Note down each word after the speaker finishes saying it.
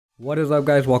What is up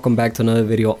guys, welcome back to another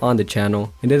video on the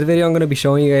channel. In this video I'm going to be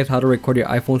showing you guys how to record your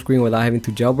iPhone screen without having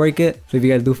to jailbreak it. So if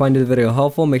you guys do find this video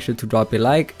helpful, make sure to drop a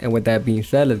like, and with that being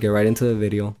said, let's get right into the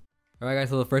video. Alright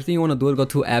guys, so the first thing you want to do is go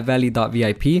to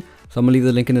appvalley.vip. So I'm going to leave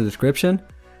the link in the description.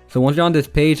 So once you're on this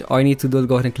page, all you need to do is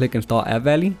go ahead and click install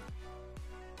AppValley.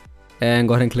 And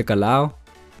go ahead and click allow.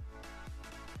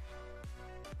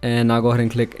 And now go ahead and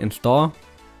click install.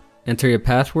 Enter your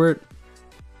password.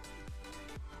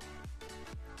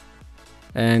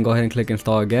 And go ahead and click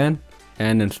install again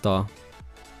and install,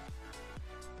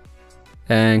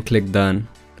 and click done.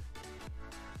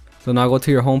 So now go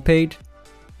to your home page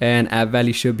and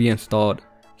AppValley should be installed.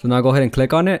 So now go ahead and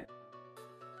click on it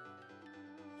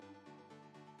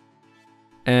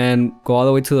and go all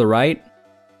the way to the right,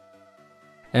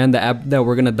 and the app that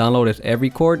we're gonna download is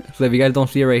EveryChord. So if you guys don't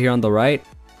see it right here on the right,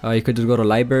 you could just go to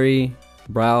library,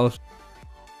 browse,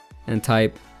 and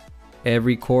type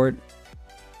EveryChord.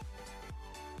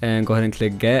 And go ahead and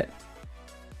click get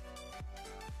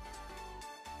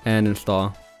and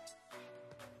install,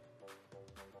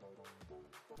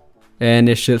 and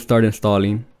it should start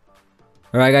installing.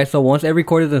 Alright guys, so once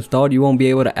EveryChord is installed, you won't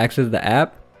be able to access the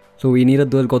app. So what you need to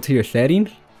do is go to your settings,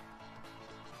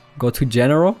 go to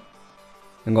general,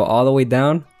 and go all the way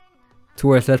down to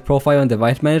where it says profile and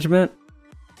device management,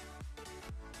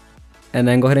 and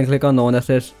then go ahead and click on the one that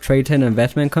says Trade-10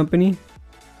 Investment Company.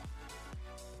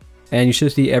 And you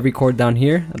should see EveryChord down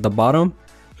here at the bottom.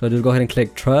 So just go ahead and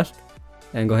click trust,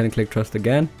 and go ahead and click trust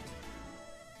again.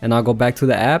 And I'll go back to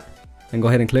the app and go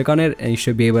ahead and click on it, and you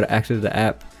should be able to access the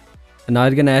app. And now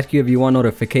it's gonna ask you if you want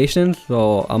notifications.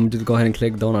 So I'm just go ahead and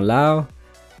click don't allow.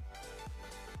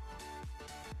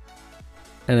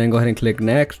 And then go ahead and click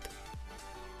next.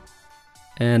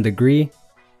 And agree.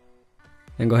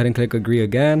 And go ahead and click agree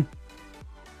again.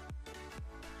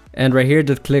 And right here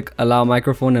just click allow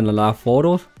microphone and allow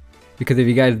photos. Because if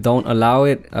you guys don't allow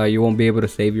it, you won't be able to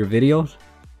save your videos.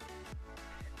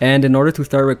 And in order to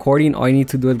start recording, all you need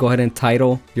to do is go ahead and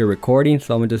title your recording.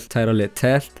 So I'm going to just title it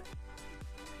test.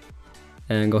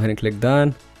 And go ahead and click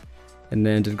done. And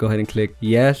then just go ahead and click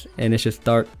yes. And it should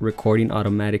start recording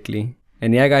automatically.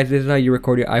 And yeah guys, this is how you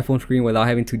record your iPhone screen without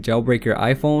having to jailbreak your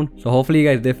iPhone. So hopefully you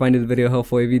guys did find this video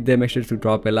helpful. If you did, make sure to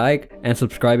drop a like and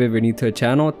subscribe if you're new to the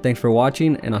channel. Thanks for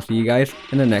watching, and I'll see you guys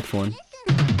in the next one.